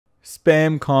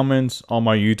Spam comments on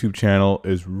my YouTube channel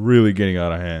is really getting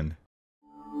out of hand.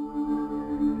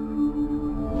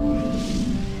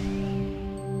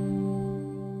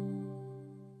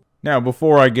 Now,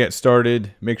 before I get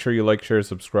started, make sure you like, share,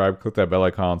 subscribe, click that bell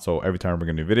icon so every time I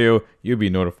bring a new video, you'll be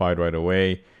notified right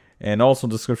away. And also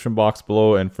description box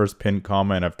below and first pinned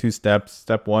comment, I have 2 steps.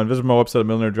 Step 1, visit my website at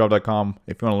millionairejob.com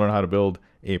if you want to learn how to build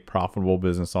a profitable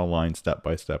business online step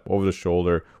by step, over the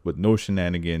shoulder, with no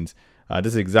shenanigans.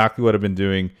 This is exactly what I've been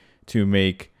doing to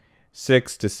make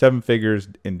 6 to 7 figures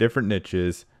in different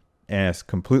niches, and it's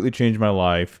completely changed my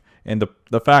life. And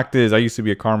the fact is, I used to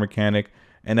be a car mechanic,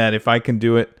 and that if I can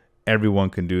do it, everyone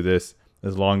can do this,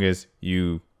 as long as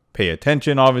you pay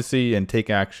attention, obviously, and take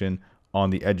action on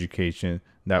the education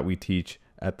that we teach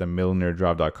at the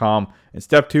millionairejob.com. And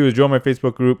step 2 is join my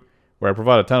Facebook group, where I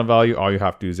provide a ton of value. All you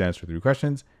have to do is answer 3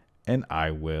 questions, and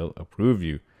I will approve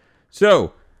you.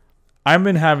 So I've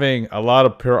been having a lot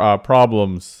of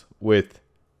problems with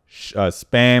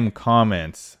spam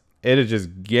comments. It is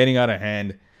just getting out of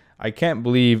hand. I can't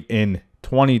believe in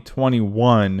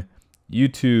 2021,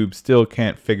 YouTube still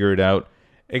can't figure it out.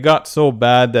 It got so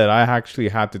bad that I actually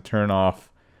had to turn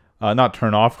off, not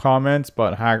turn off comments,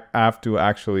 but have to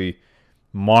actually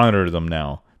monitor them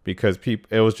now, because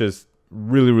it was just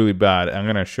really, really bad. I'm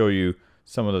going to show you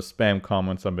some of the spam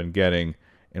comments I've been getting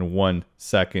in 1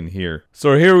 second here.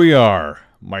 So here we are,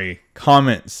 my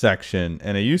comment section,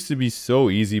 and it used to be so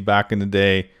easy back in the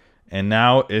day, and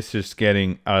now it's just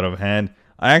getting out of hand.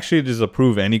 I actually just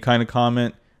approve any kind of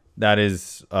comment that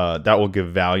is that will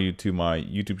give value to my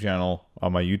YouTube channel,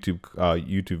 on my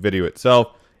YouTube video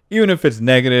itself. Even if it's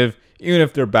negative, even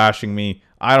if they're bashing me,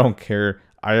 I don't care.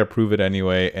 I approve it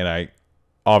anyway, and I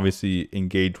obviously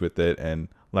engage with it and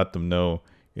let them know,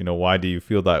 why do you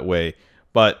feel that way.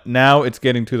 But now it's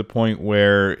getting to the point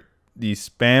where these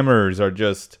spammers are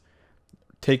just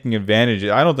taking advantage.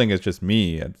 I don't think it's just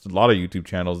me. It's a lot of YouTube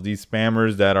channels. These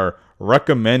spammers that are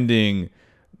recommending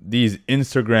these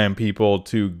Instagram people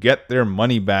to get their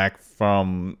money back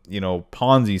from,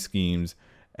 Ponzi schemes.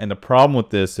 And the problem with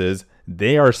this is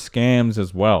they are scams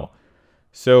as well.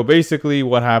 So basically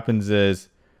what happens is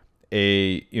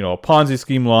a Ponzi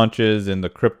scheme launches in the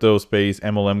crypto space,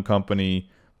 MLM company.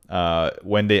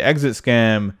 When they exit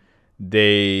scam,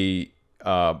 they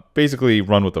basically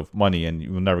run with the money, and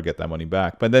you will never get that money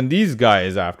back. But then these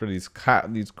guys, after these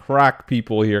crack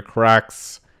people here,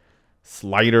 cracks,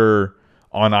 Slider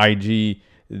on IG,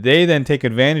 they then take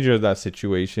advantage of that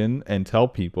situation and tell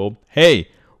people, hey,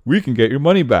 we can get your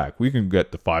money back. We can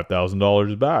get the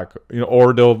 $5,000 back.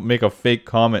 Or they'll make a fake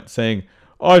comment saying,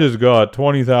 I just got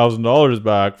 $20,000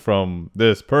 back from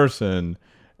this person,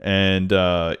 and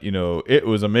it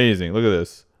was amazing. Look at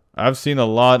this. I've seen a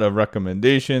lot of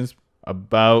recommendations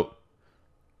about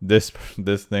this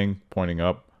thing pointing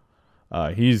up.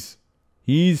 His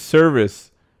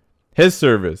service.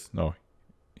 No,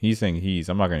 he's saying he's.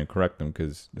 I'm not going to correct him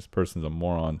because this person's a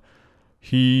moron.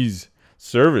 His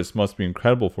service must be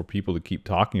incredible for people to keep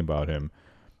talking about him.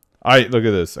 Look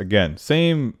at this again.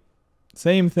 Same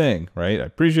thing, right? I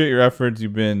appreciate your efforts.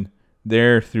 You've been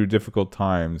there through difficult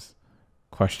times.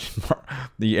 Question mark.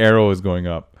 The arrow is going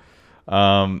up.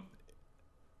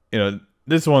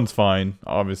 This one's fine,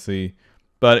 obviously,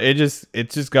 but it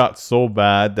just got so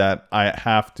bad that I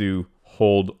have to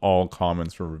hold all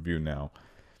comments for review now.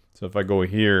 So if I go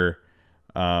here,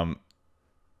 I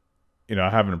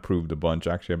haven't approved a bunch.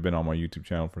 Actually, I've been on my YouTube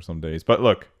channel for some days, but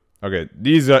look, okay,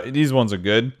 these ones are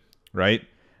good, right?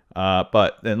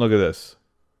 But then look at this.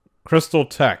 Crystal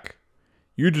Tech.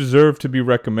 You deserve to be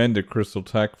recommended, Crystal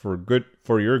Tech,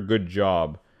 for your good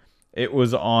job. It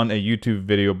was on a YouTube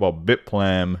video about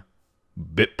Bitplam.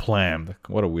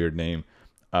 What a weird name.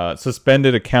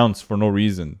 Suspended accounts for no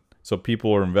reason. So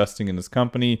people are investing in this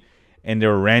company, and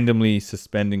they're randomly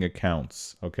suspending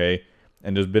accounts, okay?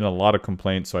 And there's been a lot of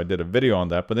complaints, so I did a video on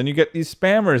that. But then you get these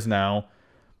spammers now,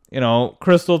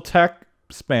 Crystal Tech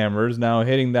spammers now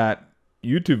hitting that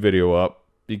YouTube video up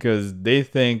because they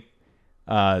think,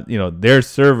 their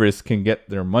service can get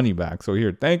their money back. So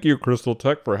here, thank you, Crystal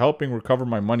Tech, for helping recover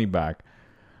my money back.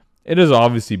 It is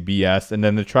obviously BS. And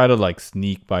then they try to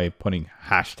sneak by putting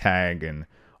hashtag and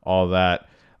all that.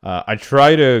 I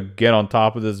try to get on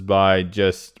top of this by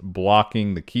just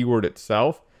blocking the keyword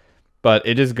itself. But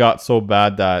it just got so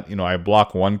bad that, I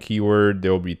block one keyword,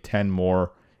 there will be 10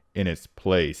 more in its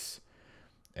place.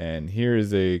 And here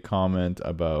is a comment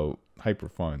about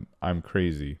hyperfun. I'm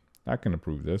crazy. I can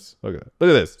approve this. Look at that.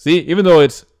 Look at this. See, even though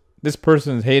this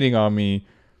person is hating on me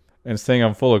and saying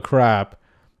I'm full of crap,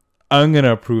 I'm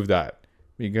gonna approve that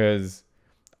because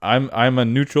I'm a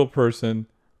neutral person.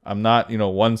 I'm not,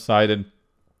 one-sided.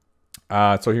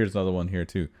 So here's another one here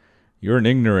too. You're an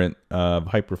ignorant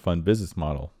hyperfund business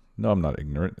model. No, I'm not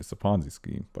ignorant. It's a Ponzi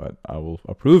scheme, but I will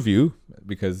approve you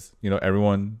because, you know,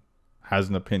 everyone has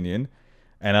an opinion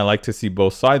and I like to see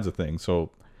both sides of things.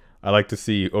 So I like to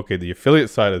see, okay, the affiliate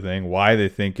side of thing, why they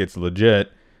think it's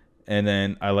legit. And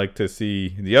then I like to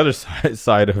see the other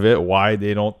side of it, why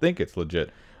they don't think it's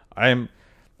legit.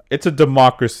 It's a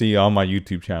democracy on my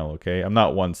YouTube channel, okay? I'm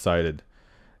not one-sided.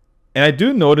 And I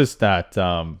do notice that,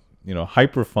 you know,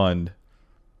 hyperfund,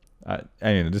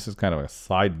 anyway, this is kind of a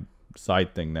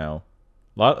side thing now.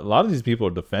 A lot of these people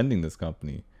are defending this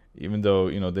company, even though,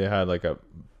 you know, they had like a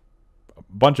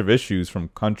bunch of issues from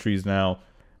countries now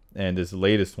and this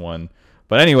latest one.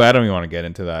 But anyway, I don't even want to get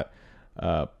into that.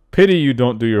 Pity you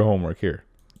don't do your homework here.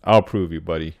 I'll prove you,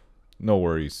 buddy. No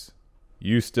worries.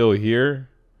 You still here?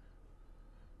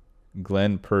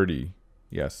 Glenn Purdy.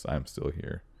 Yes, I'm still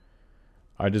here.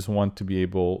 I just want to be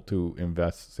able to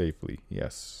invest safely.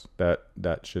 Yes, that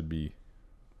should be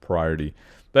priority.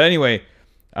 But anyway,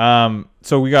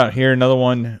 so we got here another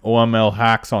one. OML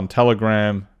hacks on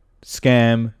Telegram.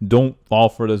 Scam. Don't fall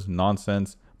for this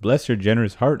nonsense. Bless your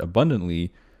generous heart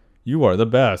abundantly. You are the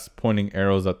best. Pointing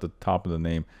arrows at the top of the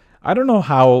name. I don't know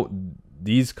how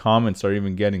these comments are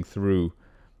even getting through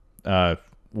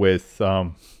with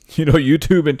you know,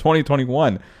 YouTube in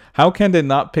 2021. How can they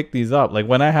not pick these up? Like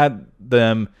when I had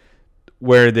them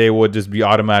where they would just be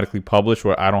automatically published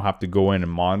where I don't have to go in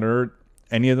and monitor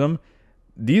any of them,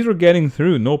 these were getting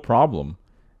through no problem.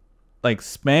 Like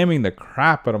spamming the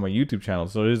crap out of my YouTube channel.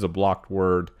 So it is a blocked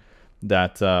word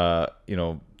that you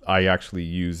know, I actually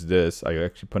use this. I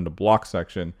actually put in the block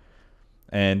section.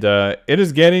 And it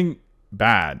is getting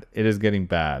bad. It is getting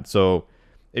bad. So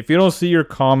if you don't see your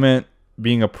comment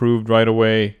being approved right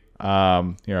away, here,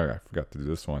 I forgot to do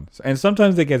this one. And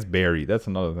sometimes it gets buried. That's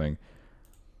another thing.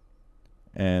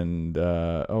 And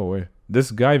oh wait,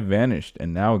 this guy vanished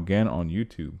and now again on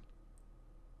YouTube.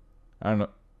 I don't know,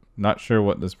 not sure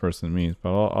what this person means, but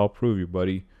I'll prove you,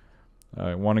 buddy.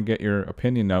 I want to get your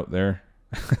opinion out there.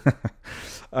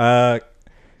 Okay.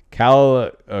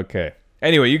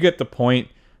 Anyway, you get the point.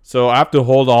 So I have to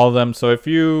hold all of them. So if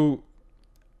you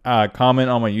comment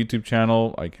on my YouTube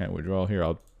channel, I can't withdraw here.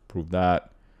 I'll prove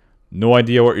that. No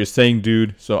idea what you're saying,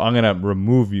 dude. So I'm going to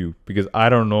remove you because I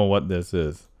don't know what this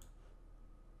is.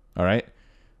 All right.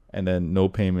 And then no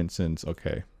payment since.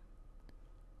 Okay.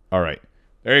 All right.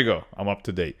 There you go. I'm up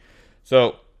to date.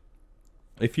 So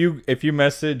if you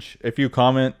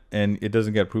comment and it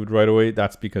doesn't get approved right away,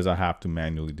 that's because I have to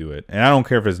manually do it. And I don't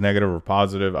care if it's negative or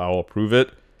positive. I will approve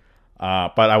it.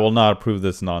 But I will not approve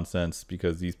this nonsense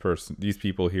because these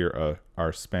people here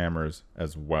are spammers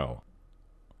as well.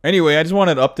 Anyway, I just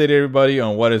wanted to update everybody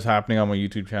on what is happening on my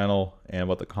YouTube channel and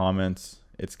about the comments.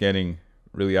 It's getting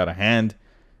really out of hand.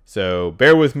 So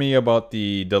bear with me about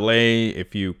the delay.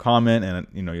 If you comment and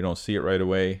you don't see it right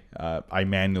away, I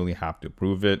manually have to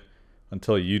approve it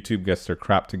until YouTube gets their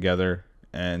crap together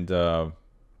and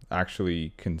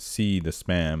actually can see the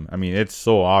spam. I mean, it's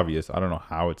so obvious. I don't know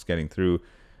how it's getting through.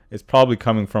 It's probably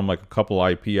coming from like a couple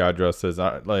IP addresses.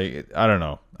 I don't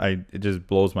know. It just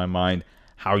blows my mind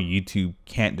how YouTube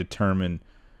can't determine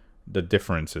the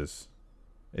differences.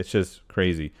 It's just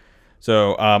crazy.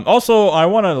 So also I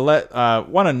want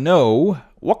to know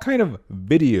what kind of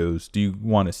videos do you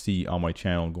want to see on my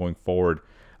channel going forward.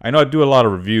 I know I do a lot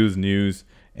of reviews, news,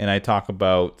 and I talk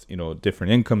about,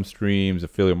 different income streams,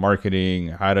 affiliate marketing,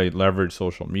 how to leverage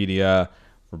social media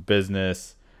for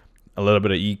business, a little bit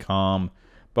of e-com.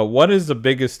 But what is the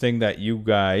biggest thing that you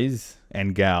guys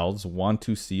and gals want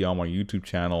to see on my YouTube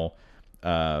channel?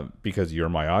 Because you're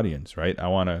my audience, right? I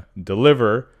want to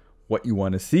deliver what you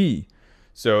want to see.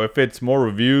 So if it's more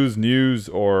reviews, news,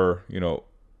 or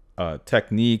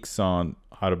techniques on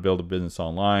how to build a business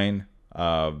online,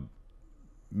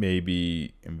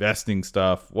 maybe investing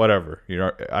stuff, whatever.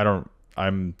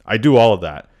 I do all of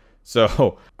that.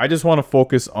 So I just want to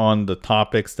focus on the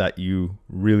topics that you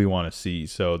really want to see.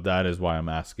 So that is why I'm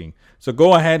asking. So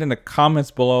go ahead in the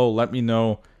comments below. Let me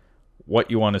know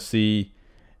what you want to see.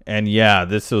 And yeah,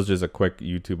 this was just a quick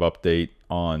YouTube update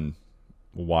on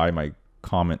why my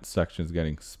comment section is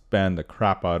getting spammed the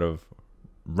crap out of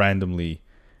randomly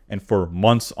and for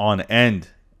months on end.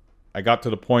 I got to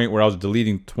the point where I was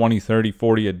deleting 20, 30,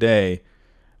 40 a day.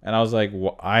 And I was like,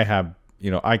 well, I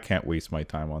can't waste my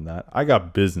time on that. I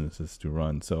got businesses to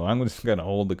run. So I'm just going to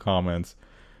hold the comments.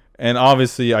 And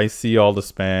obviously I see all the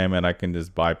spam and I can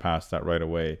just bypass that right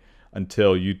away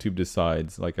until YouTube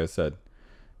decides, like I said,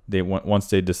 once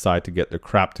they decide to get their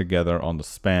crap together on the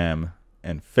spam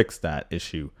and fix that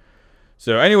issue.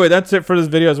 So anyway, that's it for this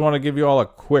video. I just want to give you all a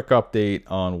quick update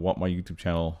on what my YouTube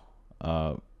channel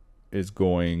is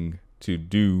going to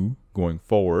do going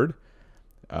forward,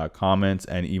 comments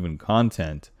and even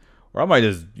content. Or I might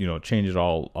just, change it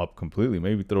all up completely.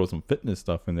 Maybe throw some fitness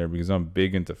stuff in there because I'm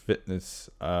big into fitness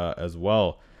as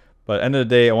well. But at the end of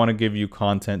the day, I want to give you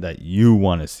content that you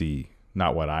want to see,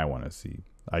 not what I want to see.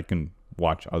 I can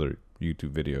watch other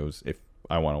YouTube videos if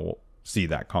I want to see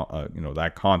that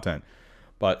that content.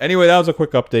 But anyway, that was a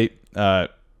quick update.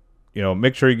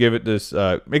 Make sure you give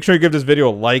this video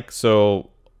a like so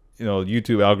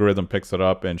YouTube algorithm picks it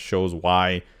up and shows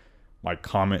why my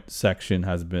comment section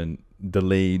has been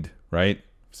delayed, right?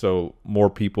 So more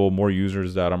people, more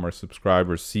users that are my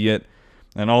subscribers see it.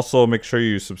 And also make sure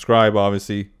you subscribe,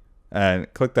 obviously,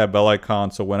 and click that bell icon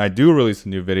so when I do release a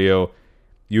new video,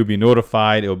 you'll be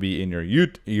notified. It'll be in your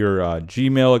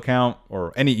Gmail account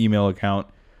or any email account.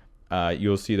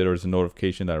 You'll see that there's a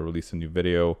notification that I released a new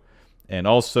video. And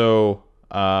also,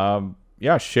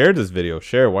 share this video.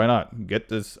 Share, why not? Get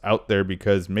this out there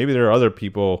because maybe there are other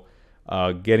people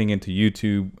getting into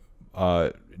YouTube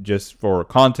just for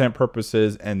content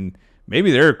purposes, and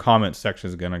maybe their comment section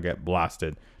is gonna get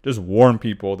blasted. Just warn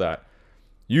people that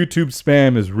YouTube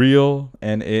spam is real,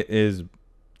 and it is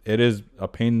a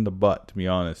pain in the butt, to be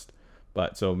honest.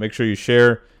 But so make sure you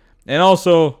share. And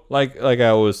also, like I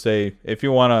always say, if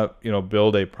you want to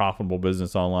build a profitable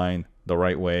business online the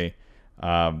right way,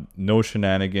 no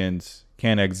shenanigans,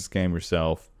 can't exit scam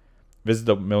yourself, visit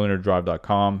the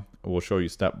millionairedrive.com. We'll show you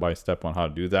step by step on how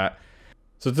to do that.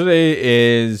 So today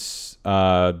is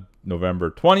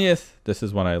November 20th. This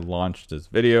is when I launched this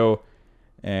video,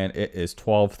 and it is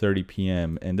 12:30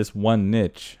 p.m. and this one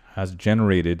niche has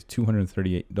generated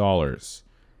 $238,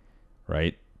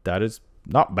 right? That is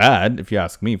not bad if you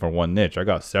ask me for one niche. I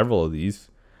got several of these,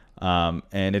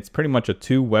 and it's pretty much a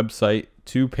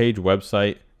two-page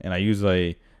website, and I use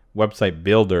a website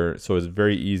builder, so it's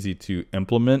very easy to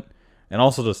implement, and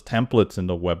also there's templates in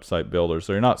the website builder,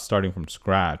 so you're not starting from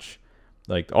scratch.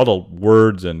 Like all the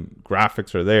words and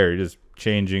graphics are there. You're just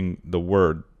changing the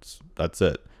words. That's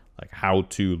it. Like how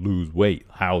to lose weight,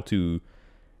 how to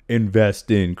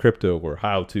invest in crypto, or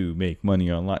how to make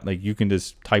money online. Like you can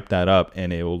just type that up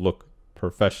and it will look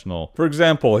professional. For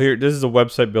example, here, this is a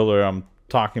website builder I'm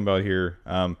talking about here.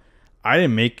 I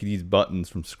didn't make these buttons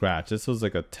from scratch. This was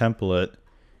like a template,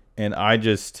 and I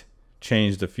just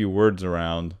changed a few words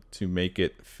around to make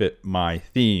it fit my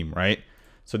theme, right?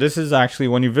 So this is actually,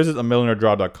 when you visit the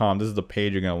millionairedrive.com, this is the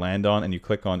page you're going to land on, and you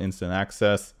click on instant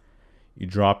access. You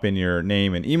drop in your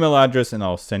name and email address, and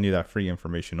I'll send you that free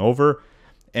information over.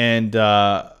 And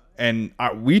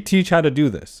we teach how to do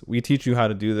this. We teach you how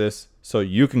to do this so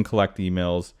you can collect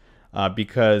emails,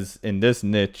 because in this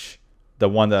niche, the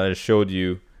one that I showed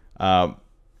you,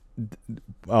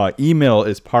 email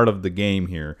is part of the game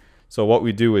here. So what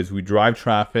we do is we drive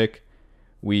traffic,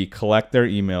 we collect their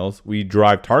emails, we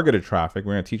drive targeted traffic.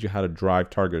 We're going to teach you how to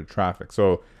drive targeted traffic.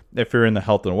 So if you're in the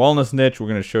health and wellness niche, we're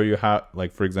going to show you how,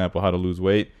 like for example, how to lose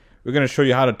weight. We're going to show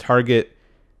you how to target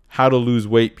how to lose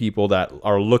weight people that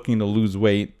are looking to lose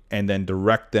weight, and then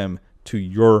direct them to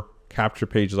your capture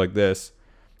page like this.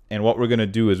 And what we're going to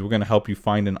do is we're going to help you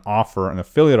find an offer, an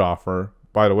affiliate offer.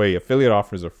 By the way, affiliate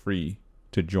offers are free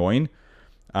to join.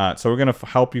 So we're going to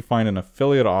help you find an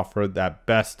affiliate offer that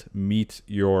best meets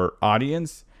your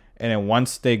audience. And then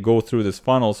once they go through this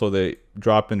funnel, so they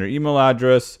drop in their email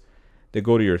address, they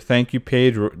go to your thank you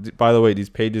page. By the way, these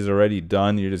pages are already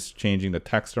done. You're just changing the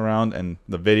text around, and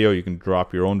the video, you can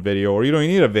drop your own video, or you don't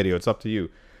need a video. It's up to you.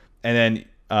 And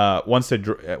then once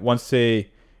they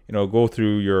go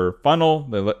through your funnel,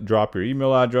 they drop your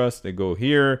email address. They go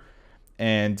here,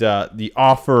 and the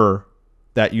offer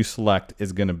that you select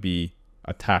is going to be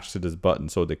attached to this button.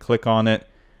 So they click on it,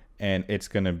 and it's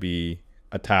going to be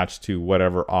attached to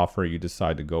whatever offer you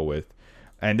decide to go with.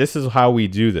 And this is how we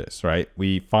do this, right?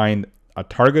 We find a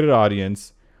targeted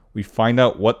audience. We find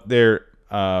out what their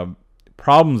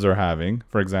problems are having.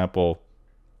 For example,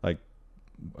 like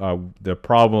the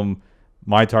problem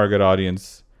my target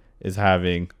audience is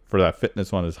having for that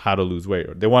fitness one is how to lose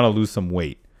weight. They want to lose some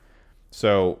weight.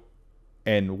 So,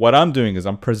 and what I'm doing is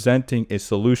I'm presenting a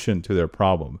solution to their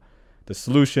problem. The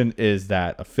solution is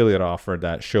that affiliate offer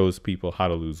that shows people how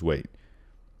to lose weight.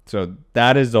 So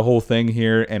that is the whole thing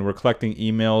here, and we're collecting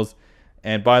emails.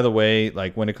 And by the way,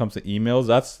 like when it comes to emails,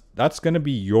 that's going to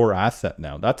be your asset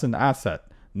now. That's an asset.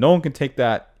 No one can take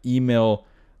that email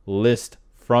list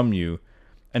from you.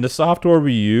 And the software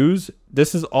we use,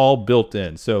 this is all built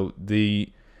in. So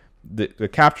the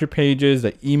capture pages,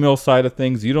 the email side of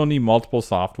things, you don't need multiple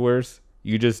softwares.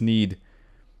 You just need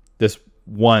this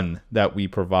one that we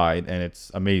provide, and it's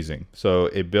amazing. So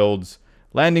it builds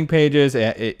landing pages.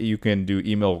 You can do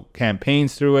email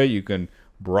campaigns through it. You can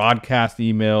broadcast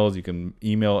emails. You can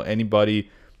email anybody.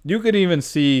 You could even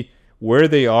see where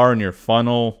they are in your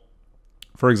funnel.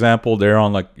 For example, they're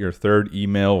on like your third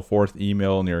email, fourth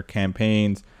email in your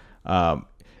campaigns.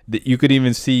 You could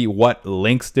even see what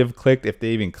links they've clicked, if they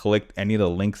even clicked any of the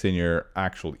links in your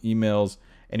actual emails.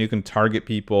 And you can target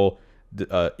people.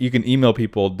 You can email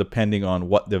people depending on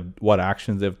what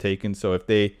actions they've taken. So if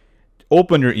they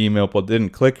open your email but didn't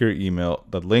click your email,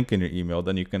 the link in your email,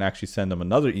 then you can actually send them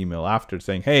another email after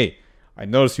saying, hey, I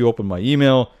noticed you opened my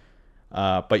email,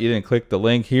 but you didn't click the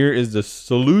link. Here is the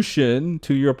solution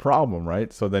to your problem,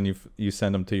 right? So then you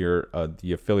send them to your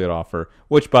the affiliate offer,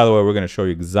 which, by the way, we're going to show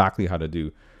you exactly how to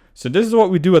do. So this is what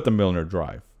we do at the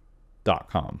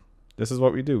millionairedrive.com. This is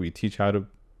what we do. We teach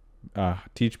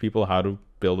teach people how to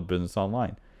build a business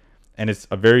online. And it's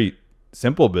a very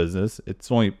simple business. It's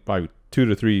only probably 2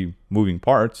 to 3 moving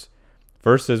parts.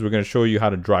 First is we're going to show you how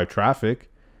to drive traffic,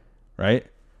 right?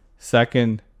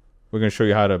 Second, we're going to show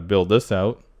you how to build this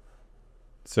out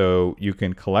so you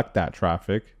can collect that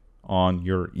traffic on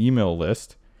your email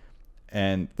list.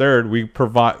 And third, we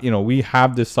provide, we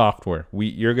have this software.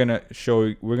 We're going to show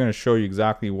you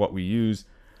exactly what we use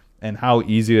and how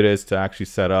easy it is to actually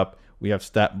set up. We have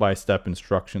step-by-step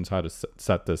instructions how to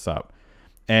set this up.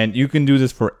 And you can do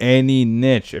this for any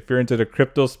niche. If you're into the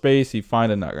crypto space, you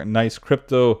find a nice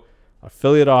crypto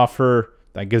affiliate offer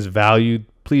that gives value,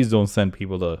 please don't send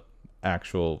people to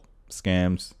actual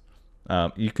scams.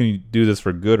 You can do this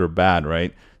for good or bad,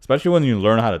 right? Especially when you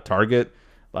learn how to target.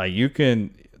 Like you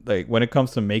can, like when it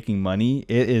comes to making money,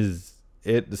 the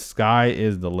sky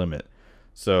is the limit.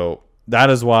 So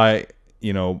that is why,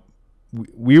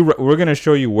 we're going to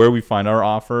show you where we find our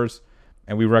offers,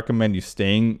 and we recommend you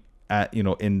staying at,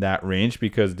 in that range,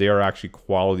 because they are actually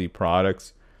quality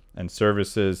products and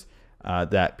services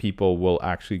that people will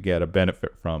actually get a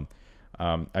benefit from.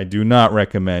 I do not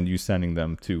recommend you sending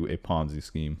them to a Ponzi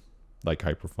scheme like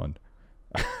Hyperfund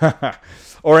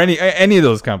or any of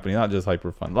those companies, not just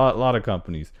Hyperfund, a lot of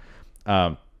companies.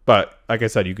 But like I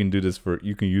said, you can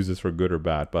use this for good or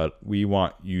bad, but we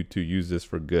want you to use this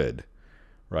for good,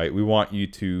 right? We want you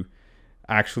to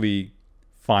actually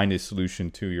find a solution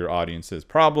to your audience's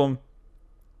problem.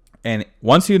 And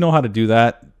once you know how to do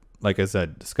that, like I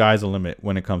said, the sky's the limit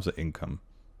when it comes to income.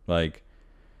 Like,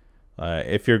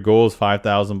 if your goal is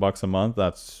 $5,000 a month,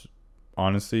 that's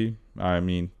honestly,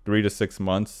 3 to 6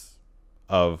 months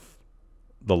of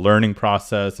the learning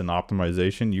process and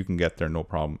optimization, you can get there no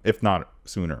problem, if not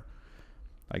sooner.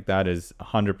 Like that is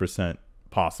 100%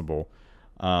 possible.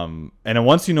 And then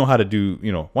once you know how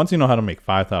to once you know how to make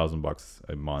 $5,000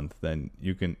 a month, then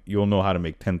you'll know how to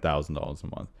make $10,000 a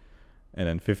month, and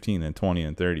then 15 and 20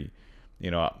 and 30.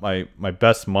 My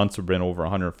best months have been over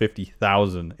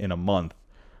 150,000 in a month.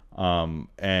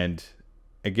 And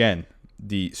again,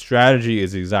 the strategy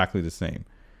is exactly the same.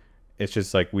 It's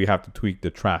just like we have to tweak the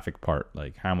traffic part.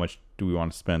 Like how much do we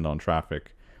want to spend on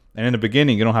traffic? And in the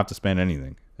beginning, you don't have to spend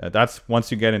anything. That's once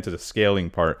you get into the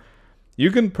scaling part, you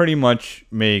can pretty much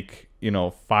make,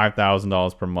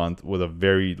 $5,000 per month with a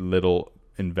very little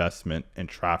investment in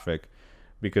traffic,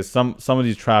 because some of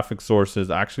these traffic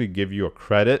sources actually give you a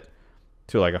credit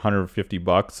to like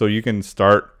 $150. So you can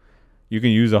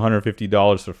use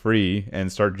 $150 for free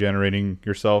and start generating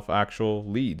yourself actual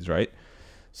leads, right?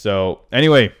 So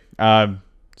anyway,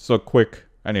 so quick.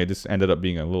 Anyway, this ended up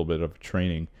being a little bit of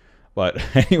training, but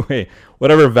anyway,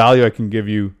 whatever value I can give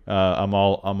you, I'm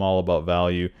all about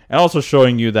value, and also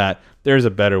showing you that there's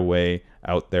a better way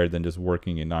out there than just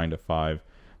working a 9 to 5.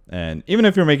 And even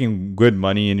if you're making good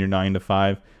money in your 9 to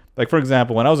 5, like for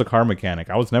example, when I was a car mechanic,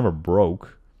 I was never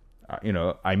broke.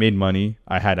 I made money.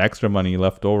 I had extra money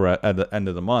left over at the end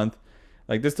of the month.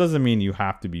 Like this doesn't mean you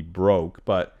have to be broke,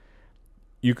 but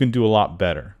you can do a lot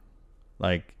better.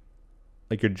 Like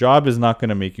your job is not going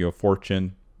to make you a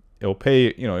fortune. It'll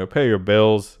pay your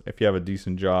bills if you have a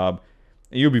decent job.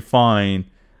 You'll be fine.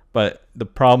 But the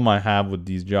problem I have with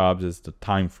these jobs is the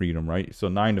time freedom, right? So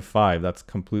 9 to 5, that's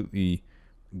completely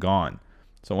gone.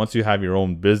 So once you have your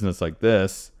own business like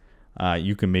this,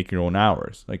 you can make your own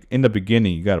hours. Like in the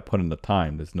beginning, you got to put in the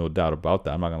time. There's no doubt about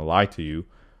that. I'm not going to lie to you.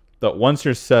 But once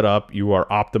you're set up, you are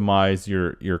optimized,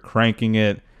 you're cranking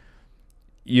it.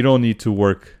 You don't need to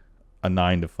work a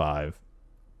 9 to 5.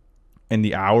 And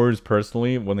the hours,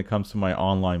 personally, when it comes to my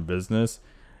online business,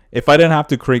 if I didn't have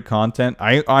to create content,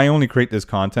 I only create this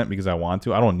content because I want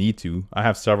to. I don't need to. I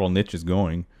have several niches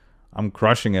going. I'm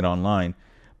crushing it online.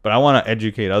 But I want to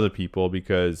educate other people,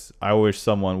 because I wish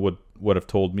someone would have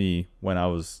told me when I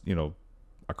was,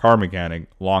 a car mechanic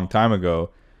a long time ago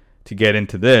to get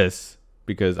into this,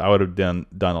 because I would have done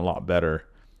a lot better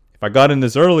If I got in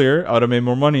this earlier, I would have made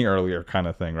more money earlier, kind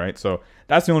of thing, right? So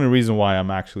that's the only reason why I'm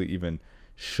actually even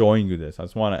showing you this. I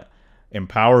just want to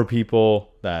empower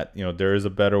people that, you know, there is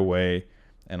a better way,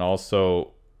 and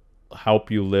also help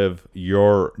you live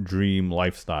your dream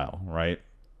lifestyle, right?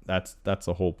 That's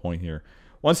the whole point here.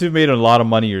 Once you've made a lot of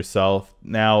money yourself,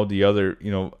 now the other, you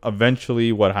know,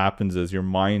 eventually what happens is your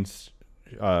mindset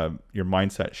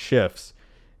shifts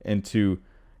into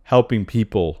helping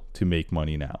people to make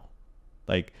money now.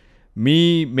 Like,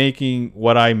 me making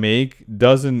what I make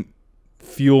doesn't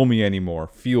fuel me anymore.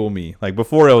 Fuel me. Like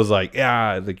before, it was like,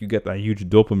 yeah, like you get that huge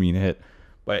dopamine hit,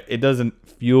 but it doesn't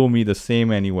fuel me the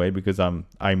same anyway because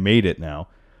I made it now.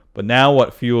 But now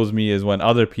what fuels me is when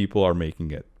other people are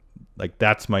making it. Like,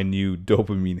 that's my new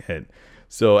dopamine hit.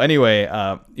 So anyway,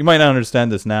 you might not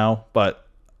understand this now, but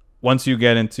once you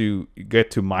get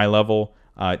to my level,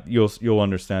 you'll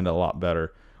understand it a lot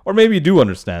better. Or maybe you do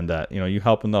understand that, you know, you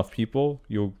help enough people,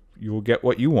 you'll get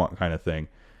what you want, kind of thing.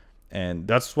 And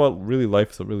that's what really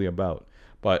life is really about.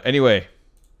 But anyway,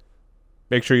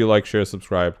 make sure you like, share,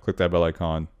 subscribe, click that bell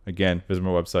icon. Again, visit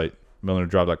my website,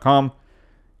 millionairedrop.com,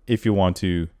 if you want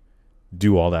to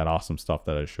do all that awesome stuff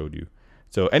that I showed you.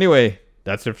 So anyway,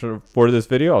 that's it for this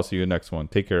video. I'll see you in the next one.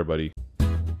 Take care, everybody.